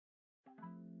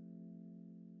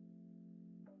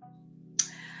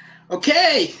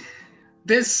Okay,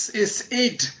 this is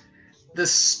it, the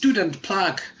student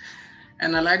plug.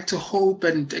 And I like to hope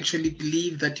and actually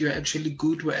believe that you're actually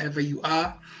good wherever you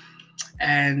are.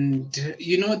 And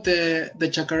the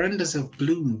jacarandas have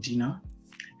bloomed,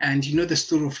 and you know the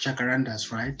story of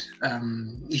jacarandas, right?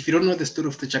 If you don't know the story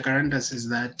of the jacarandas, is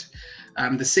that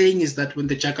the saying is that when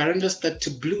the jacarandas start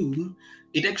to bloom,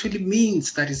 it actually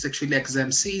means that it's actually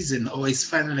exam season or it's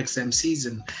final exam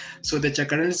season. So the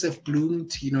jacarandas have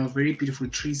bloomed, very beautiful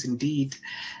trees indeed.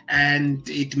 And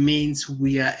it means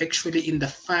we are actually in the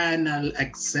final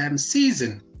exam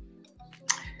season.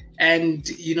 And,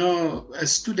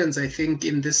 as students, I think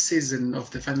in this season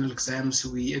of the final exams,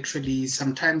 we actually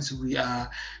sometimes we are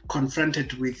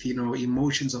confronted with,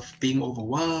 emotions of being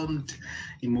overwhelmed,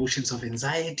 emotions of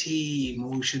anxiety,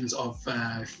 emotions of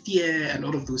fear, and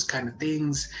all of those kind of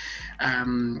things.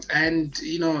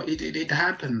 It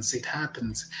happens. It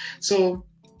happens. So,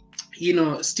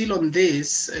 still on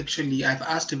this, actually, I've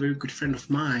asked a very good friend of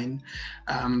mine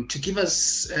to give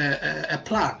us a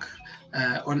plug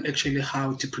on actually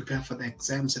how to prepare for the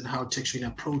exams and how to actually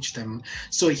approach them.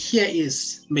 So here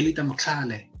is Melitah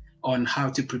Motlhale on how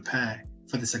to prepare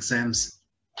for these exams.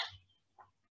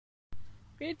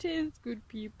 Greetings, good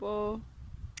people.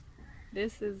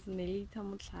 This is Melitah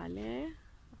Motlhale.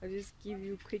 I'll just give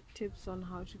you quick tips on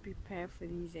how to prepare for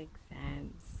these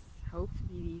exams.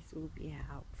 Hopefully these will be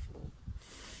helpful.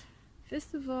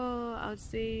 First of all, I would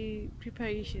say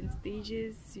preparation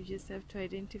stages. You just have to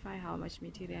identify how much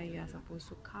material you are supposed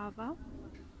to cover,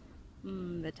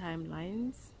 the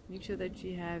timelines. Make sure that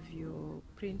you have your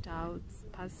printouts,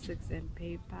 past exam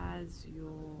papers,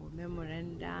 your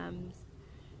memorandums,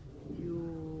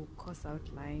 your course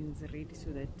outlines ready so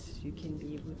that you can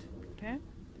be able to prepare.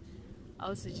 I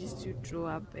would suggest you draw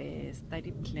up a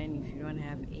study plan if you don't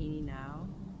have any now.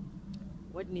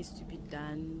 What needs to be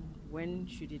done? When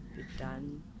should it be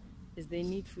done? Is there a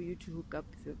need for you to hook up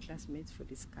with your classmates for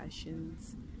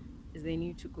discussions? Is there a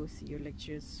need to go see your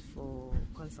lecturers for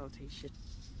consultation?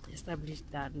 Establish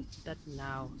that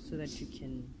now so that you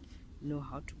can know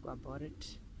how to go about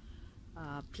it.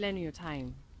 Plan your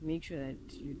time. Make sure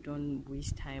that you don't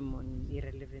waste time on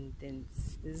irrelevant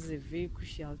things. This is a very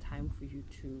crucial time for you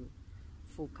to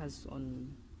focus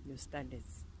on your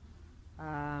studies.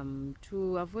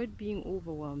 To avoid being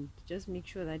overwhelmed, just make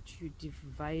sure that you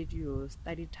divide your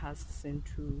study tasks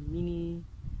into mini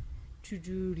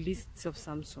to-do lists of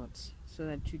some sort so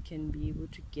that you can be able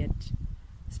to get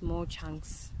small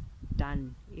chunks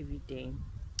done every day.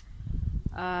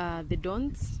 The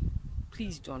don'ts,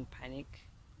 please don't panic.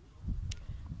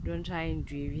 Don't try and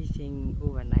do everything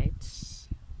overnight.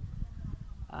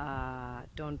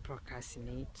 Don't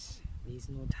procrastinate. There's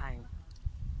no time.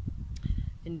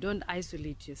 And don't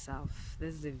isolate yourself.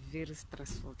 This is a very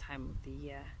stressful time of the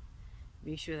year.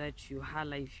 Make sure that you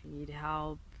holler if you need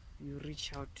help. You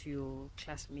reach out to your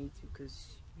classmates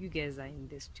because you guys are in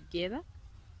this together.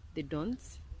 The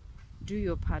don'ts, do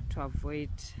your part to avoid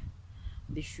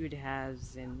the should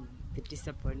haves and the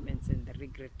disappointments and the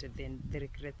regrets at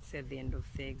the end of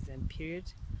the exam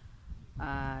period.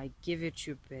 Give it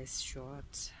your best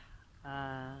shot.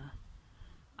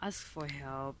 Ask for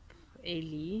help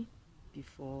early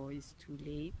before it's too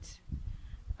late.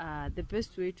 The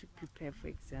best way to prepare for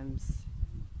exams,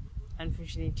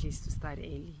 unfortunately, is to start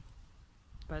early.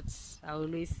 But I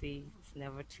always say it's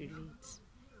never too late.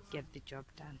 Get the job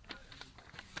done.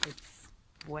 It's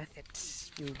worth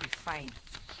it. You'll be fine.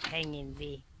 Hang in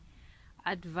there.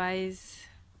 Advice,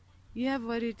 you have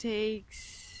what it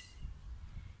takes.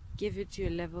 Give it your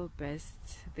level best.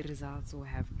 The results will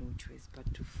have no choice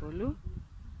but to follow.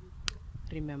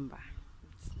 Remember,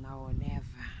 it's now or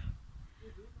never.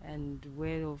 And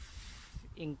word of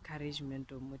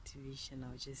encouragement or motivation,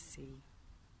 I'll just say,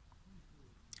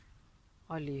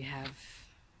 all you have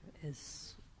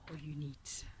is all you need.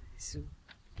 So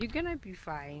you're gonna be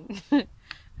fine.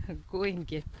 Go and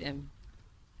get them.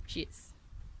 Cheers.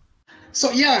 So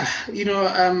yeah,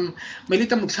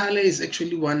 Melitah Motlhale is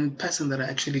actually one person that I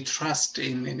actually trust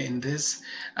in this.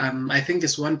 I think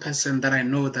it's one person that I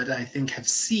know that I think have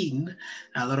seen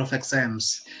a lot of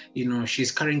exams. She's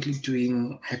currently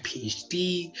doing her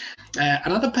PhD.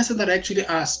 Another person that I actually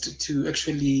asked to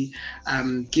actually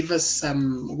give us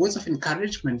some words of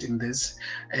encouragement in this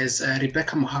is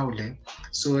Rebecca Mohaule.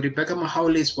 So Rebecca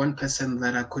Mohaule is one person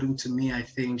that, according to me, I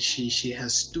think she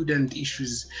has student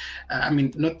issues.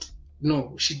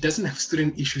 No, she doesn't have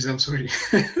student issues, I'm sorry.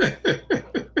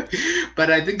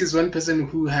 But I think it's one person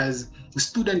who has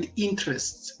student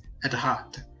interests at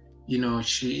heart.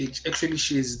 She's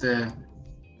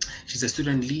She's a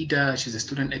student leader, she's a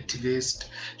student activist,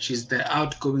 she's the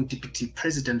outgoing deputy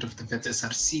president of the VETS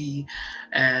SRC.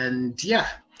 And yeah,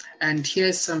 and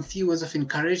here's some few words of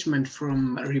encouragement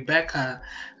from Rebecca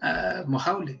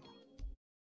Mohaule.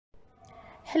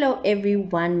 Hello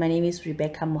everyone, my name is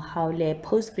Rebecca Mohaule,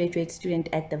 postgraduate student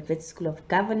at the Wits School of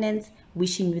Governance,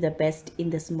 wishing you the best in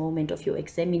this moment of your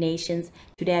examinations.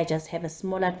 Today I just have a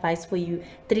small advice for you,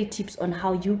 3 tips on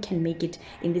how you can make it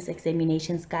in these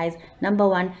examinations, guys. Number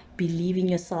 1, believe in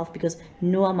yourself, because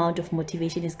no amount of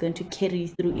motivation is going to carry you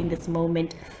through in this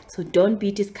moment. So don't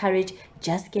be discouraged,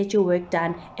 just get your work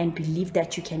done and believe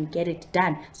that you can get it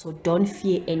done. So don't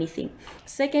fear anything.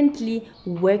 Secondly,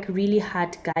 work really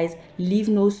hard, guys. Leave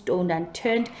no stone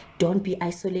unturned. Don't be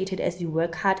isolated as you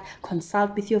work hard.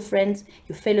 Consult with your friends,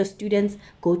 your fellow students,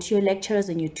 go to your lecturers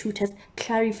and your tutors,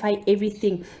 clarify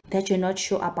everything that you're not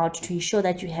sure about to ensure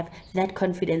that you have that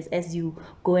confidence as you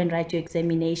go and write your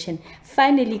examination.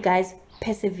 Finally, guys,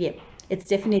 persevere. It's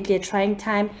definitely a trying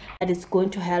time, but it's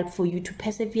going to help for you to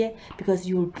persevere, because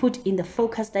you will put in the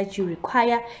focus that you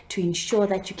require to ensure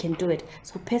that you can do it.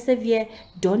 So persevere,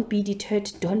 don't be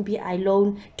deterred, don't be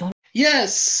alone, don't.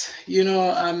 Yes,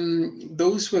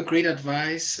 those were great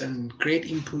advice and great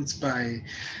inputs by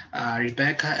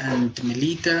Rebecca and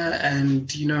Melitah,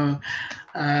 and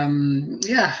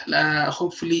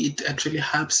hopefully it actually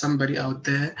helps somebody out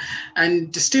there.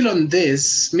 And still on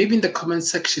this, maybe in the comment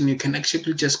section you can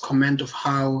actually just comment of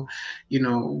how,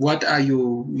 what are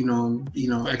your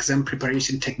exam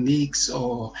preparation techniques,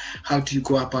 or how do you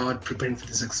go about preparing for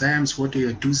these exams, what are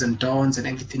your do's and don'ts and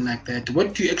everything like that.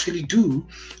 What do you actually do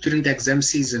during the exam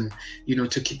season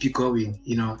to keep you going?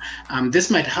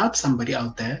 This might help somebody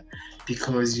out there,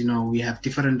 because we have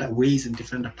different ways and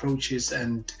different approaches,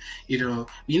 and you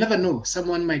never know,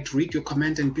 someone might read your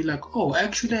comment and be like, oh,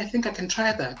 actually I think I can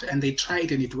try that, and they try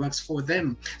it and it works for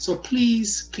them. So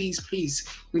please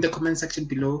in the comment section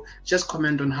below, just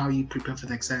comment on how you prepare for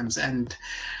the exams, and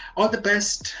all the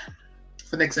best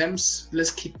for the exams.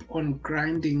 Let's keep on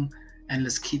grinding, and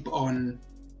let's keep on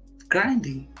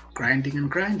grinding.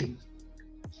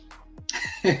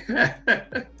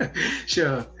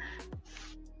 Sure.